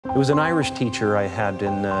It was an Irish teacher I had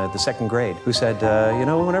in the second grade who said, you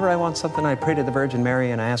know, whenever I want something, I pray to the Virgin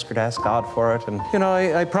Mary and I ask her to ask God for it. And, you know,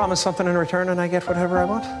 I promise something in return and I get whatever I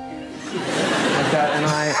want. Like that, and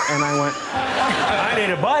I went, I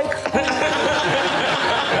need a bike.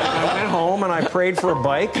 I went home and I prayed for a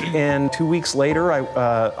bike, and 2 weeks later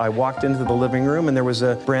I walked into the living room and there was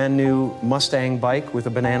a brand new Mustang bike with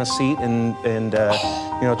a banana seat and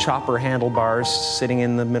you know, chopper handlebars sitting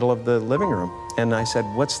in the middle of the living room. And I said,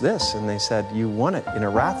 what's this? And they said, you won it in a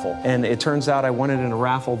raffle. And it turns out I won it in a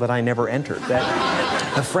raffle that I never entered. That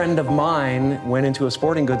a friend of mine went into a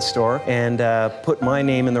sporting goods store and put my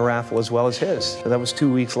name in the raffle as well as his. So that was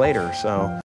 2 weeks later, so.